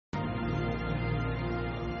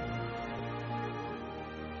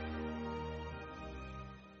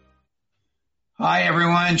Hi,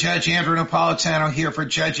 everyone. Judge Andrew Napolitano here for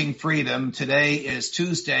Judging Freedom. Today is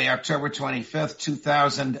Tuesday, October 25th,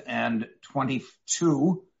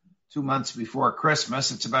 2022, 2 months before Christmas.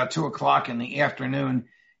 It's about 2 o'clock in the afternoon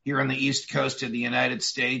here on the East Coast of the United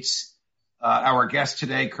States. Our guest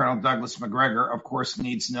today, Colonel Douglas Macgregor, of course,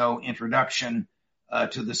 needs no introduction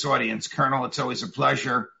to this audience. Colonel, it's always a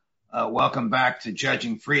pleasure. Welcome back to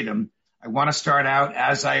Judging Freedom. I want to start out,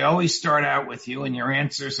 as I always start out with you, and your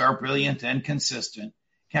answers are brilliant and consistent.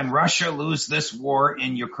 Can Russia lose this war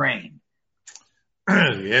in Ukraine?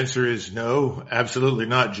 The answer is no, absolutely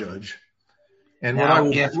not, Judge. And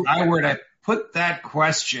now, if I were to put that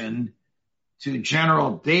question to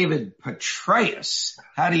General David Petraeus,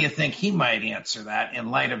 how do you think he might answer that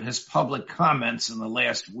in light of his public comments in the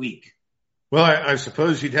last week? Well, I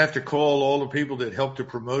suppose you'd have to call all the people that helped to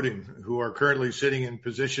promote him, who are currently sitting in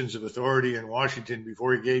positions of authority in Washington,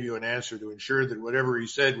 before he gave you an answer, to ensure that whatever he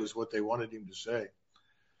said was what they wanted him to say.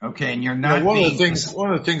 Okay, and you're not one of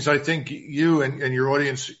the things I think you and your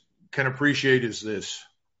audience can appreciate is this.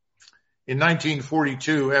 In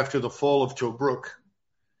 1942, after the fall of Tobruk,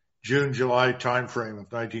 June-July timeframe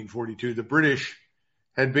of 1942, the British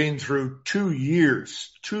had been through 2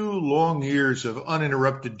 long years of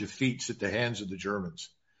uninterrupted defeats at the hands of the Germans.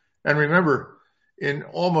 And remember, in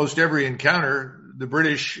almost every encounter, the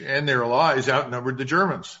British and their allies outnumbered the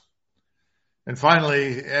Germans. And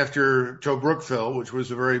finally, after Tobruk fell, which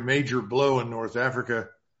was a very major blow in North Africa,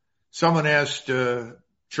 someone asked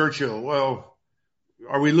Churchill, well,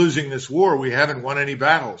 are we losing this war? We haven't won any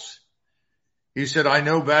battles. He said, I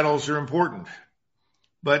know battles are important,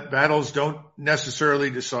 but battles don't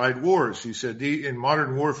necessarily decide wars. He said, in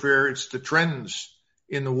modern warfare, it's the trends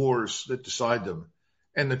in the wars that decide them.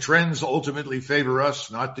 And the trends ultimately favor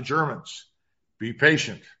us, not the Germans. Be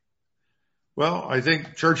patient. Well, I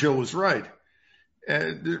think Churchill was right.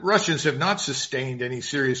 The Russians have not sustained any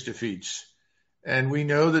serious defeats. And we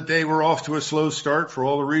know that they were off to a slow start for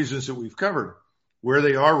all the reasons that we've covered. Where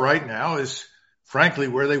they are right now is, frankly,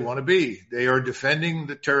 where they want to be. They are defending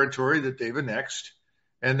the territory that they've annexed,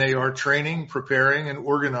 and they are training, preparing, and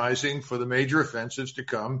organizing for the major offensives to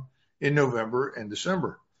come in November and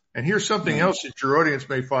December. And here's something else that your audience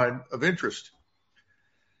may find of interest.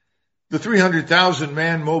 The 300,000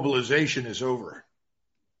 man mobilization is over,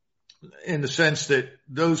 in the sense that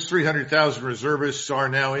those 300,000 reservists are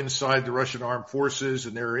now inside the Russian armed forces,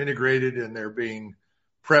 and they're integrated, and they're being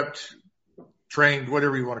prepped, trained,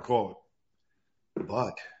 whatever you want to call it.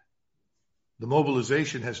 But the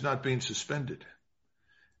mobilization has not been suspended.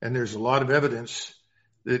 And there's a lot of evidence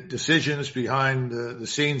that decisions behind the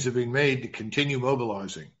scenes have been made to continue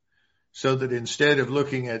mobilizing, so that instead of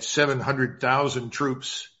looking at 700,000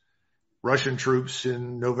 troops, Russian troops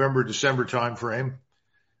in November, December timeframe,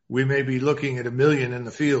 we may be looking at 1 million in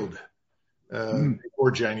the field before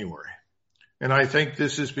January. And I think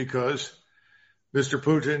this is because Mr.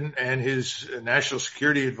 Putin and his national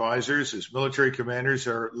security advisors, his military commanders,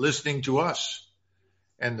 are listening to us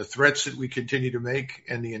and the threats that we continue to make,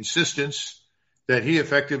 and the insistence that he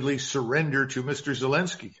effectively surrender to Mr.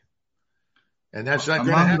 Zelensky. And that's not going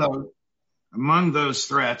to happen. Among those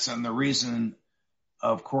threats, and the reason,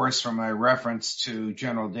 of course, for my reference to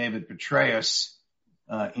General David Petraeus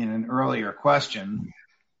in an earlier question,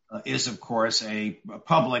 is, of course, a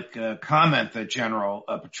public comment that General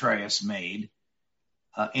Petraeus made,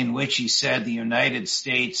 in which he said the United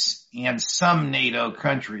States and some NATO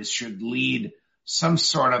countries should lead some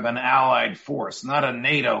sort of an allied force, not a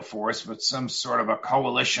NATO force, but some sort of a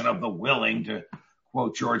coalition of the willing, to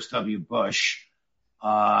quote George W. Bush,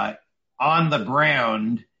 on the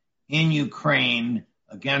ground in Ukraine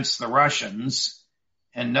against the Russians.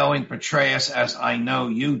 And knowing Petraeus, as I know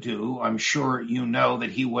you do, I'm sure you know that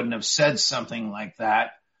he wouldn't have said something like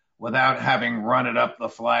that without having run it up the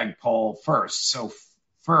flagpole first. So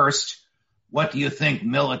first, what do you think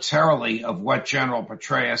militarily of what General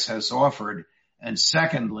Petraeus has offered? And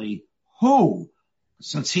secondly, who,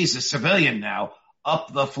 since he's a civilian now,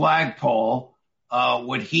 up the flagpole,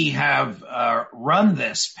 would he have run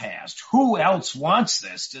this past? Who else wants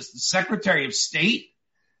this? Does the Secretary of State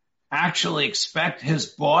actually expect his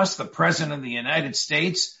boss, the President of the United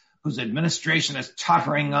States, whose administration is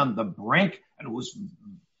tottering on the brink and whose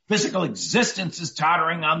physical existence is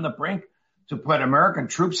tottering on the brink, to put American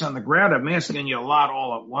troops on the ground? I'm asking you a lot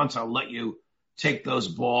all at once. I'll let you take those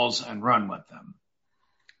balls and run with them.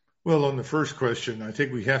 Well, on the first question, I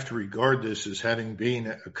think we have to regard this as having been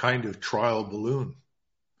a kind of trial balloon.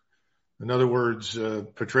 In other words,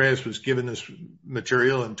 Petraeus was given this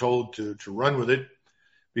material and told to run with it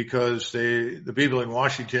because the people in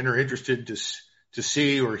Washington are interested to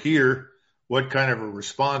see or hear what kind of a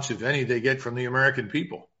response, if any, they get from the American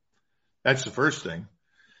people. That's the first thing.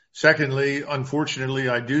 Secondly, unfortunately,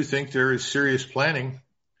 I do think there is serious planning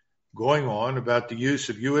going on about the use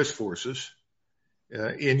of U.S. forces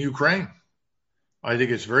in Ukraine. I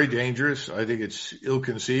think it's very dangerous. I think it's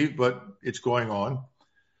ill-conceived, but it's going on.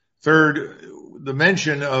 Third, the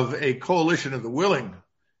mention of a coalition of the willing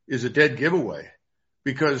is a dead giveaway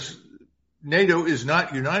because NATO is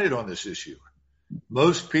not united on this issue.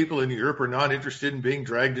 Most people in Europe are not interested in being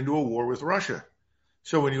dragged into a war with Russia.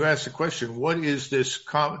 So when you ask the question, what is this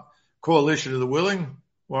coalition of the willing?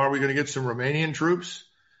 Well, are we going to get some Romanian troops,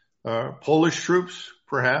 Polish troops,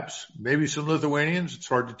 perhaps, maybe some Lithuanians? It's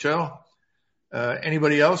hard to tell.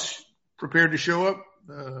 Anybody else prepared to show up?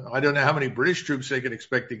 I don't know how many British troops they can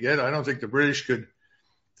expect to get. I don't think the British could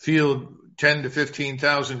field 10 to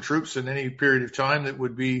 15,000 troops in any period of time that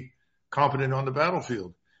would be competent on the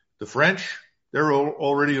battlefield. The French, they're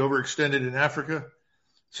already overextended in Africa.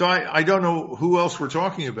 So I don't know who else we're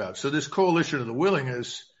talking about. So this coalition of the willing,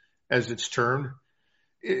 as it's termed,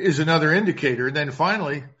 is another indicator. And then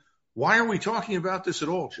finally, why are we talking about this at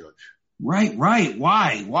all, Judge? Right.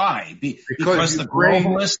 Why? Because the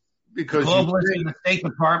globalists in the State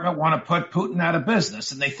Department want to put Putin out of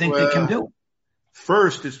business, and they think they can do it.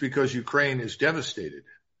 First, it's because Ukraine is devastated.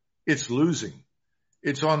 It's losing.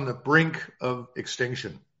 It's on the brink of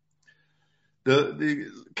extinction.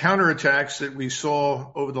 The counterattacks that we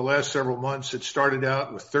saw over the last several months, it started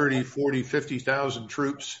out with 30, 40, 50,000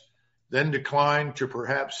 troops, then declined to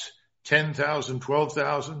perhaps 10,000,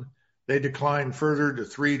 12,000. They declined further to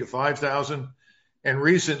 3,000 to 5,000. And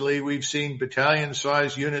recently we've seen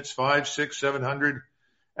battalion-sized units, 500, 600, 700,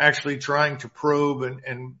 actually trying to probe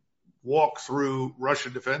and walk through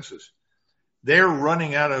Russian defenses. They're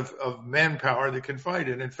running out of manpower that can fight.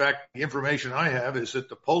 And in fact, the information I have is that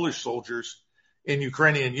the Polish soldiers in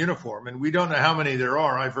Ukrainian uniform, and we don't know how many there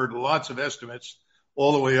are. I've heard lots of estimates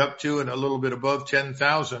all the way up to and a little bit above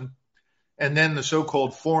 10,000. And then the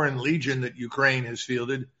so-called Foreign Legion that Ukraine has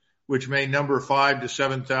fielded, which may number 5,000 to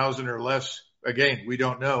 7,000 or less. Again, we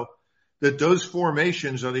don't know. That those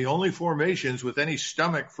formations are the only formations with any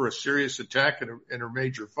stomach for a serious attack and a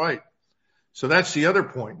major fight. So that's the other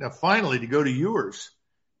point. Now, finally, to go to yours.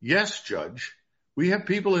 Yes, Judge, we have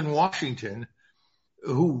people in Washington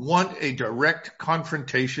who want a direct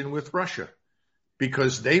confrontation with Russia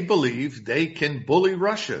because they believe they can bully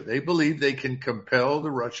Russia. They believe they can compel the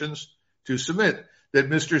Russians to submit, that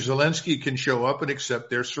Mr. Zelensky can show up and accept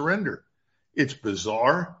their surrender. It's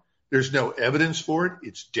bizarre. There's no evidence for it.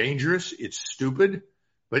 It's dangerous. It's stupid.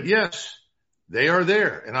 But yes, they are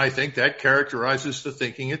there. And I think that characterizes the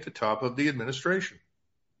thinking at the top of the administration.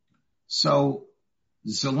 So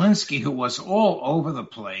Zelensky, who was all over the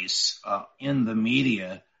place in the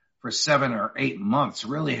media for 7 or 8 months,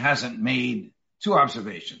 really hasn't made two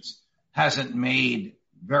observations, hasn't made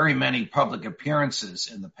very many public appearances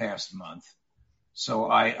in the past month. So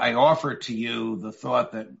I offer to you the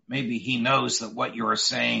thought that maybe he knows that what you're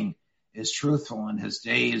saying is truthful and his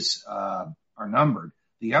days are numbered.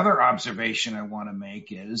 The other observation I want to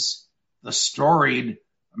make is the storied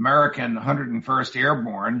American 101st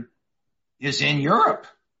Airborne is in Europe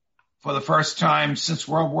for the first time since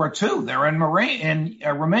World War II. They're in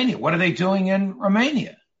Romania. What are they doing in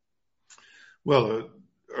Romania? Well,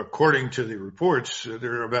 according to the reports,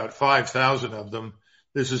 there are about 5,000 of them.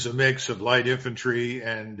 This is a mix of light infantry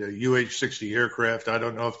and UH-60 aircraft. I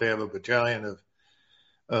don't know if they have a battalion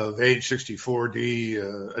of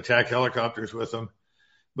H-64D attack helicopters with them,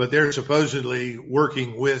 but they're supposedly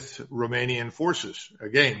working with Romanian forces.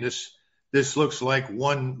 Again, this looks like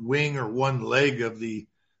one wing or one leg of the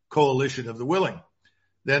coalition of the willing.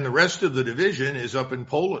 Then the rest of the division is up in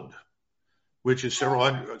Poland, which is several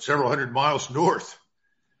hundred miles north.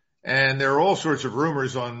 And there are all sorts of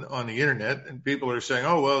rumors on the internet, and people are saying,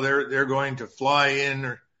 oh, well, they're going to fly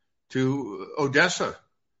in to Odessa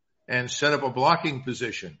and set up a blocking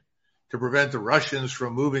position to prevent the Russians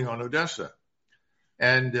from moving on Odessa.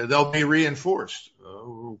 And they'll be reinforced.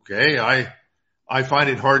 Okay, I find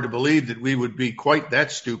it hard to believe that we would be quite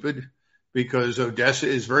that stupid, because Odessa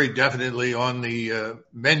is very definitely on the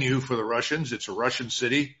menu for the Russians. It's a Russian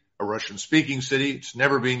city, a Russian-speaking city. It's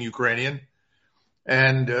never been Ukrainian.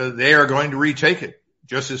 And they are going to retake it,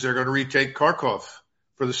 just as they're going to retake Kharkov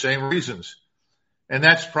for the same reasons. And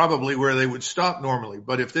that's probably where they would stop normally.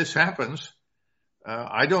 But if this happens,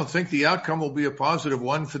 I don't think the outcome will be a positive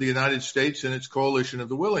one for the United States and its coalition of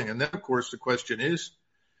the willing. And then, of course, the question is,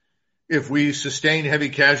 if we sustain heavy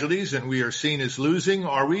casualties and we are seen as losing,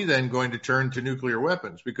 are we then going to turn to nuclear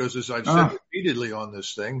weapons? Because as I've said repeatedly on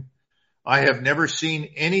this thing, I have never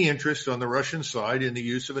seen any interest on the Russian side in the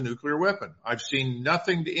use of a nuclear weapon. I've seen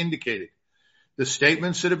nothing to indicate it. The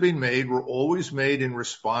statements that have been made were always made in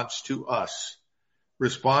response to us,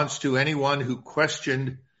 response to anyone who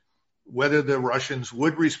questioned whether the Russians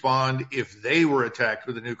would respond if they were attacked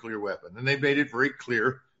with a nuclear weapon. And they made it very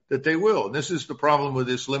clear that they will. And this is the problem with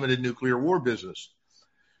this limited nuclear war business.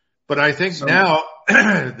 But I think now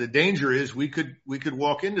the danger is we could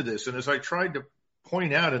walk into this. And as I tried to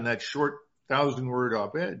point out in that short 1,000-word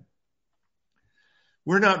op-ed,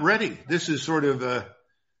 we're not ready. This is sort of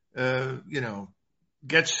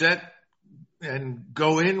get set and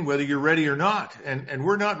go in whether you're ready or not. And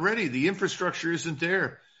we're not ready. The infrastructure isn't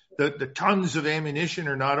there. The tons of ammunition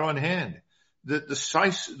are not on hand.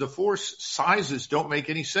 The force sizes don't make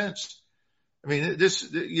any sense. I mean,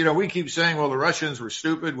 we keep saying, well, the Russians were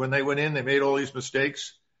stupid when they went in. They made all these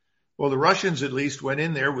mistakes. Well, the Russians at least went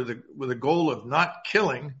in there with a goal of not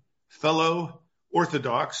killing fellow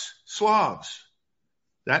Orthodox Slavs.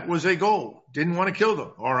 That was a goal. Didn't want to kill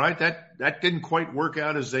them. All right. That didn't quite work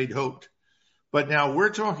out as they'd hoped. But now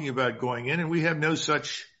we're talking about going in, and we have no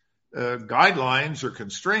such guidelines or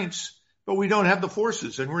constraints, but we don't have the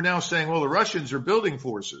forces. And we're now saying, well, the Russians are building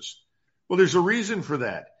forces. Well, there's a reason for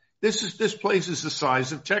that. This place is the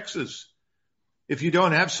size of Texas. If you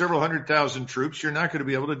don't have several 100,000 troops, you're not going to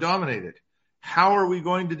be able to dominate it. How are we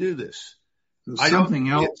going to do this? I think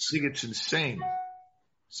it's insane.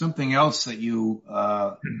 Something else that you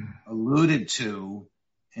alluded to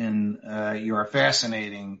in your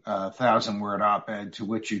fascinating 1,000-word op-ed to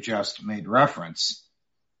which you just made reference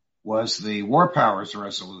was the War Powers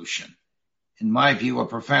Resolution. In my view, a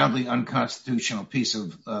profoundly unconstitutional piece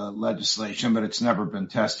of legislation, but it's never been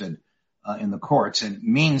tested in the courts. It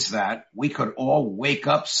means that we could all wake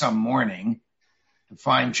up some morning to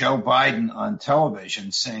find Joe Biden on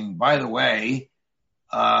television saying, by the way,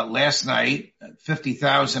 last night,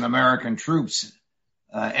 50,000 American troops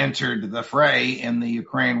entered the fray in the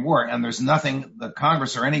Ukraine war, and there's nothing the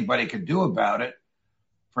Congress or anybody could do about it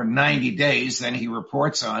for 90 days. Then he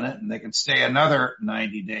reports on it, and they can stay another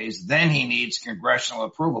 90 days. Then he needs congressional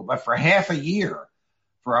approval. But for half a year,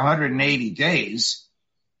 for 180 days,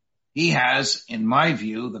 he has, in my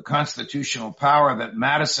view, the constitutional power that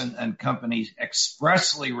Madison and company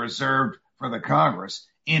expressly reserved for the Congress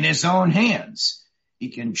in his own hands.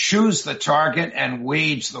 He can choose the target and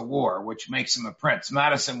wage the war, which makes him a prince.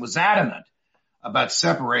 Madison was adamant about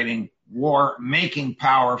separating war-making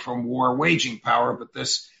power from war-waging power, but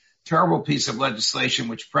this terrible piece of legislation,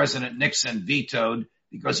 which President Nixon vetoed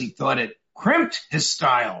because he thought it crimped his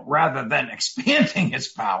style rather than expanding his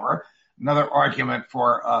power, another argument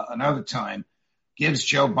for another time, gives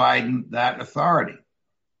Joe Biden that authority.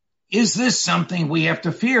 Is this something we have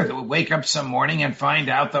to fear, that we wake up some morning and find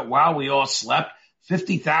out that while we all slept,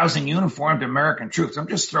 50,000 uniformed American troops, I'm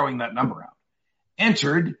just throwing that number out,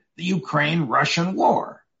 entered the Ukraine-Russian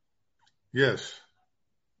war? Yes.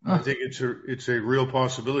 I think it's a real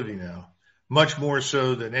possibility now, much more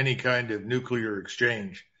so than any kind of nuclear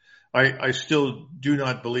exchange. I still do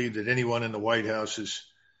not believe that anyone in the White House is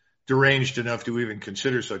deranged enough to even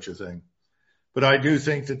consider such a thing. But I do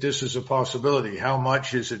think that this is a possibility. How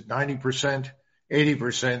much? Is it 90%, 80%,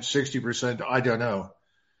 60%? I don't know.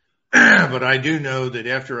 But I do know that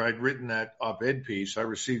after I'd written that op-ed piece, I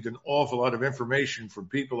received an awful lot of information from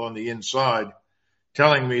people on the inside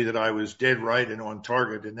telling me that I was dead right and on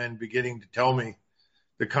target, and then beginning to tell me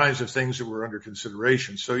the kinds of things that were under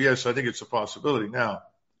consideration. So, yes, I think it's a possibility. Now,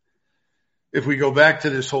 if we go back to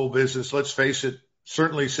this whole business, let's face it,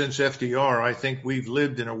 certainly since FDR, I think we've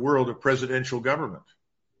lived in a world of presidential government.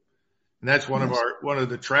 And that's one of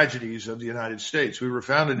the tragedies of the United States. We were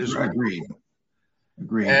founded as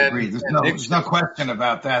Agreed. There's no question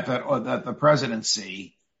about that the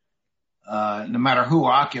presidency, no matter who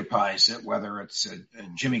occupies it, whether it's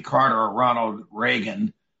Jimmy Carter or Ronald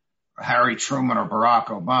Reagan, or Harry Truman or Barack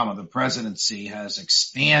Obama, the presidency has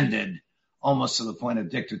expanded almost to the point of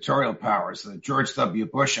dictatorial powers. That George W.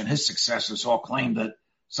 Bush and his successors all claim that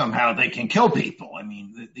somehow they can kill people. I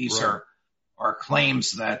mean, these are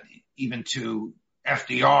claims that even to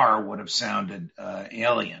FDR would have sounded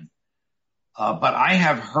alien. But I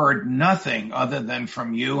have heard nothing other than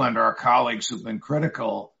from you and our colleagues who've been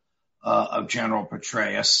critical of General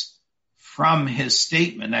Petraeus from his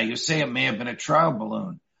statement. Now, you say it may have been a trial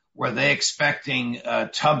balloon. Were they expecting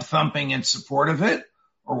tub thumping in support of it?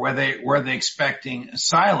 Or were they expecting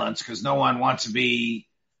silence because no one wants to be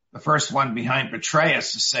the first one behind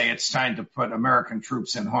Petraeus to say it's time to put American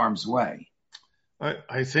troops in harm's way?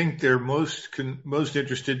 I think they're most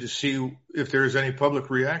interested to see if there is any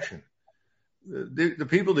public reaction. the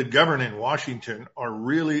people that govern in Washington are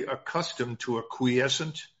really accustomed to a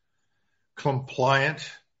quiescent, compliant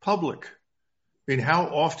public. I mean, how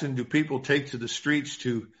often do people take to the streets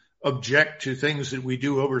to object to things that we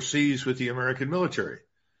do overseas with the American military?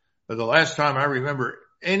 The last time I remember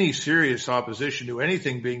any serious opposition to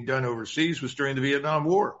anything being done overseas was during the Vietnam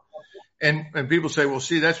War. And people say, well,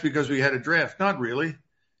 see, that's because we had a draft. Not really.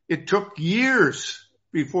 It took years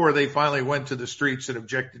before they finally went to the streets and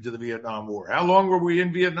objected to the Vietnam War. How long were we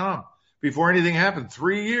in Vietnam before anything happened?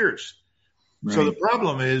 3 years. Right. So the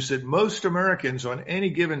problem is that most Americans on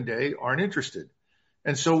any given day aren't interested.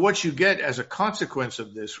 And so what you get as a consequence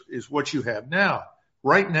of this is what you have now.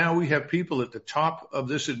 Right now, we have people at the top of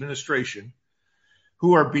this administration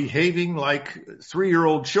who are behaving like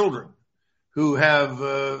 3-year-old children who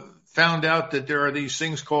have found out that there are these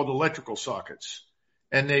things called electrical sockets,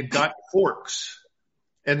 and they've got forks,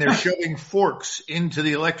 and they're shoving forks into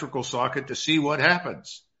the electrical socket to see what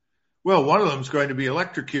happens. Well, one of them is going to be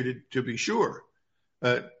electrocuted, to be sure.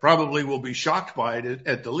 Probably will be shocked by it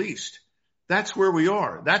at the least. That's where we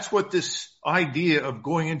are. That's what this idea of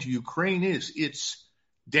going into Ukraine is. It's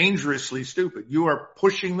dangerously stupid. You are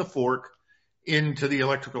pushing the fork into the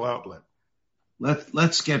electrical outlet.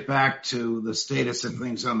 Let's get back to the status of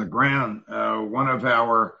things on the ground. One of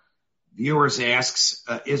our viewers asks,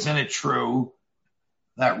 isn't it true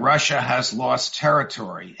that Russia has lost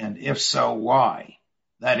territory? And if so, why?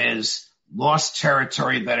 That is, lost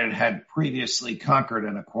territory that it had previously conquered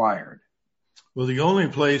and acquired. Well, the only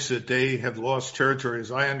place that they have lost territory,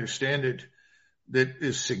 as I understand it, that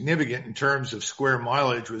is significant in terms of square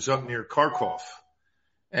mileage was up near Kharkov.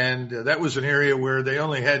 And that was an area where they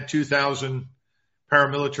only had 2,000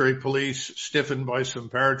 paramilitary police stiffened by some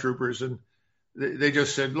paratroopers. And they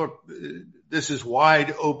just said, look, this is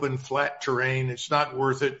wide open, flat terrain. It's not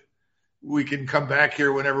worth it. We can come back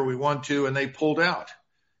here whenever we want to. And they pulled out.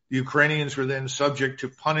 The Ukrainians were then subject to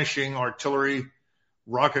punishing artillery,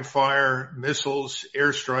 rocket fire, missiles,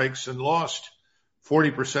 airstrikes, and lost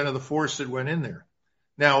 40% of the force that went in there.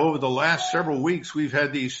 Now, over the last several weeks, we've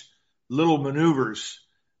had these little maneuvers,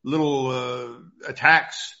 little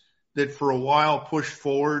attacks that for a while pushed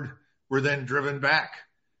forward, were then driven back.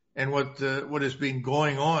 And what has been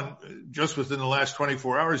going on just within the last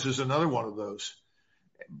 24 hours is another one of those.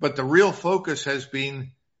 But the real focus has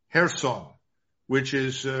been Kherson, which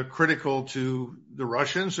is critical to the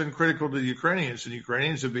Russians and critical to the Ukrainians. And the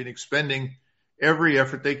Ukrainians have been expending every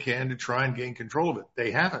effort they can to try and gain control of it.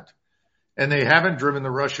 They haven't. And they haven't driven the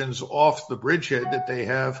Russians off the bridgehead that they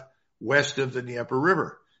have west of the Dnieper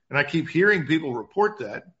River. And I keep hearing people report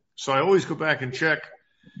that. So I always go back and check.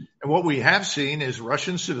 And what we have seen is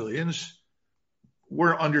Russian civilians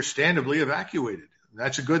were understandably evacuated.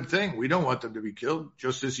 That's a good thing. We don't want them to be killed,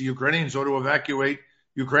 just as the Ukrainians ought to evacuate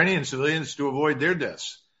Ukrainian civilians to avoid their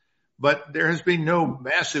deaths. But there has been no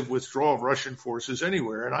massive withdrawal of Russian forces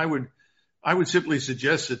anywhere. And I would simply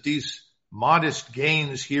suggest that these modest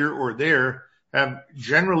gains here or there have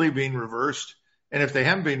generally been reversed. And if they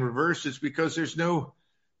haven't been reversed, it's because there's no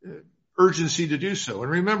urgency to do so.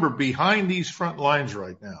 And remember, behind these front lines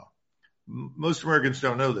right now, most Americans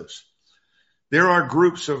don't know this, there are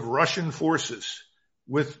groups of Russian forces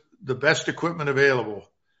with the best equipment available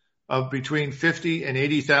of between 50 and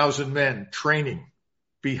 80,000 men training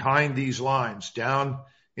behind these lines down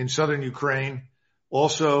in southern Ukraine,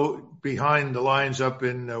 also behind the lines up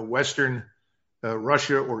in western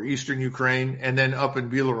Russia or eastern Ukraine, and then up in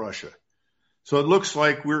Belarus. So it looks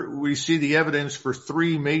like we see the evidence for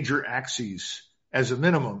 3 major axes as a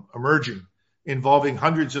minimum emerging, involving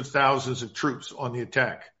hundreds of thousands of troops on the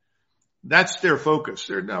attack. That's their focus.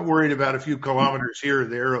 They're not worried about a few kilometers here or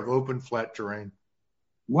there of open, flat terrain.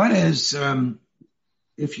 What is,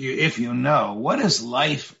 if you know, what is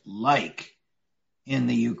life like in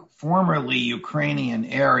the formerly Ukrainian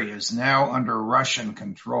areas now under Russian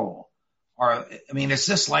control? Is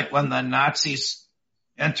this like when the Nazis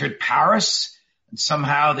entered Paris and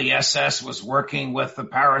somehow the SS was working with the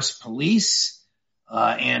Paris police,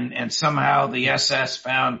 and somehow the SS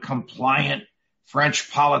found compliant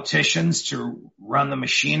French politicians to run the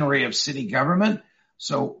machinery of city government?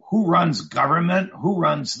 So who runs government? Who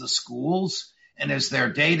runs the schools? And is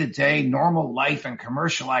there day-to-day normal life and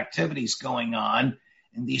commercial activities going on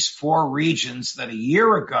in these 4 regions that a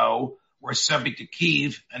year ago were subject to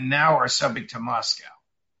Kyiv and now are subject to Moscow?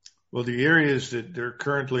 Well, the areas that are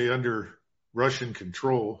currently under Russian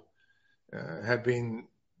control have been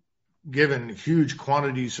given huge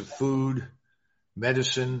quantities of food,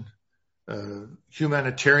 medicine,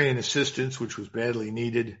 humanitarian assistance, which was badly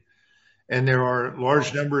needed. And there are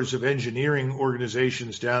large numbers of engineering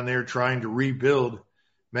organizations down there trying to rebuild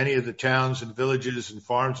many of the towns and villages and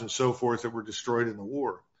farms and so forth that were destroyed in the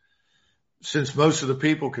war. Since most of the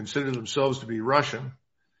people consider themselves to be Russian,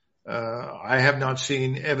 I have not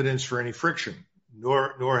seen evidence for any friction,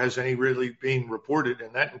 nor has any really been reported,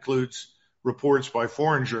 and that includes reports by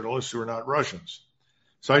foreign journalists who are not Russians.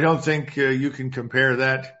 So I don't think you can compare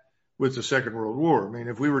that with the Second World War. I mean,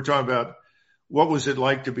 if we were talking about what was it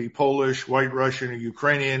like to be Polish, White Russian, or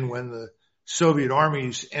Ukrainian when the Soviet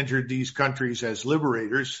armies entered these countries as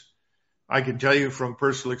liberators, I can tell you from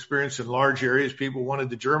personal experience in large areas, people wanted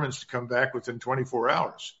the Germans to come back within 24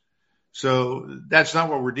 hours. So that's not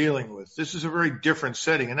what we're dealing with. This is a very different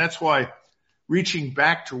setting. And that's why reaching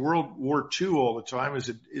back to World War II all the time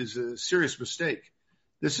is a serious mistake.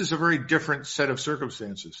 This is a very different set of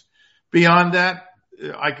circumstances. Beyond that,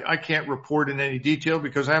 I can't report in any detail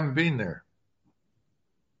because I haven't been there.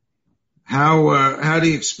 How do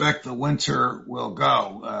you expect the winter will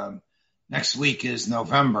go? Next week is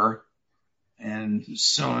November, and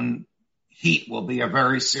soon heat will be a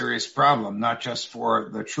very serious problem, not just for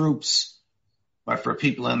the troops, but for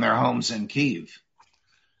people in their homes in Kyiv.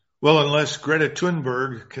 Well, unless Greta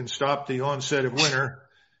Thunberg can stop the onset of winter,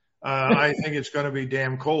 I think it's going to be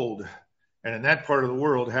damn cold. And in that part of the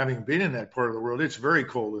world, having been in that part of the world, it's very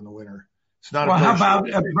cold in the winter. It's not. Well,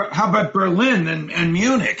 how about Berlin and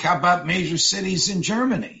Munich? How about major cities in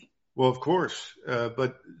Germany? Well, of course,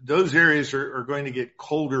 but those areas are going to get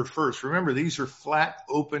colder first. Remember, these are flat,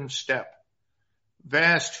 open steppe,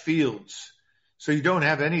 vast fields, so you don't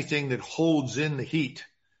have anything that holds in the heat.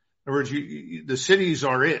 In other words, the cities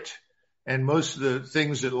are it, and most of the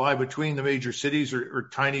things that lie between the major cities are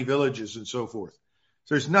tiny villages and so forth.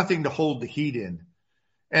 So there's nothing to hold the heat in.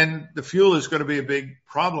 And the fuel is going to be a big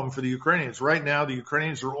problem for the Ukrainians. Right now, the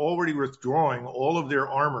Ukrainians are already withdrawing all of their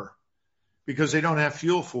armor because they don't have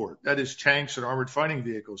fuel for it. That is tanks and armored fighting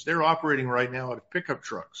vehicles. They're operating right now out of pickup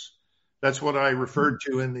trucks. That's what I referred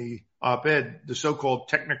to in the op-ed, the so-called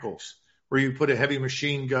technicals, where you put a heavy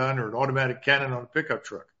machine gun or an automatic cannon on a pickup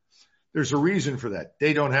truck. There's a reason for that.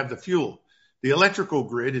 They don't have the fuel. The electrical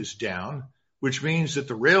grid is down, which means that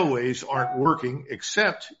the railways aren't working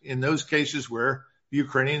except in those cases where the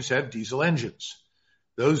Ukrainians have diesel engines.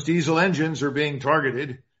 Those diesel engines are being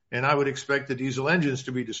targeted, and I would expect the diesel engines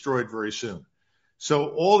to be destroyed very soon. So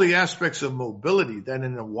all the aspects of mobility that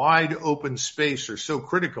in a wide open space are so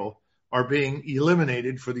critical are being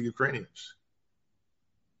eliminated for the Ukrainians.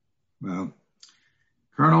 Well,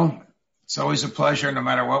 Colonel, it's always a pleasure. No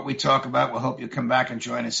matter what we talk about, we'll hope you come back and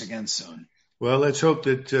join us again soon. Well, let's hope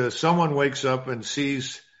that someone wakes up and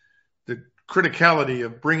sees the criticality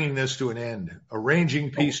of bringing this to an end,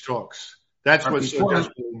 arranging peace talks. That's what's so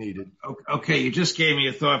desperately needed. Okay, you just gave me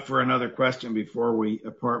a thought for another question before we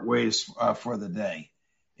part ways for the day.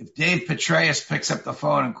 If Dave Petraeus picks up the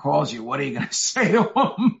phone and calls you, what are you going to say to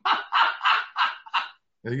him?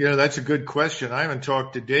 That's a good question. I haven't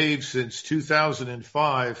talked to Dave since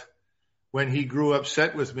 2005 when he grew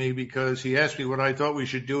upset with me because he asked me what I thought we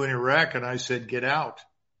should do in Iraq, and I said, get out.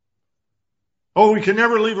 Oh, we can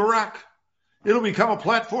never leave Iraq. It'll become a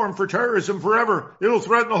platform for terrorism forever. It'll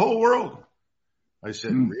threaten the whole world. I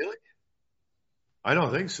said, Really? I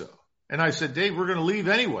don't think so. And I said, Dave, we're going to leave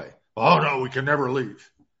anyway. Oh, no, we can never leave.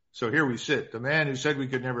 So here we sit. The man who said we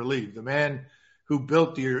could never leave, the man who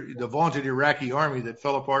built the vaunted Iraqi army that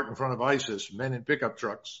fell apart in front of ISIS, men in pickup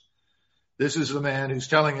trucks. This is the man who's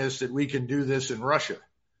telling us that we can do this in Russia.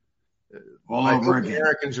 All over again.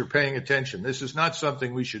 Americans are paying attention. This is not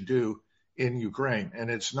something we should do in Ukraine, and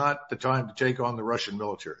it's not the time to take on the Russian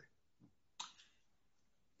military.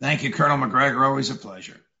 Thank you, Colonel McGregor. Always a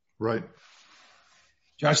pleasure. Right.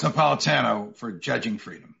 Judge Napolitano for Judging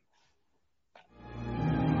Freedom.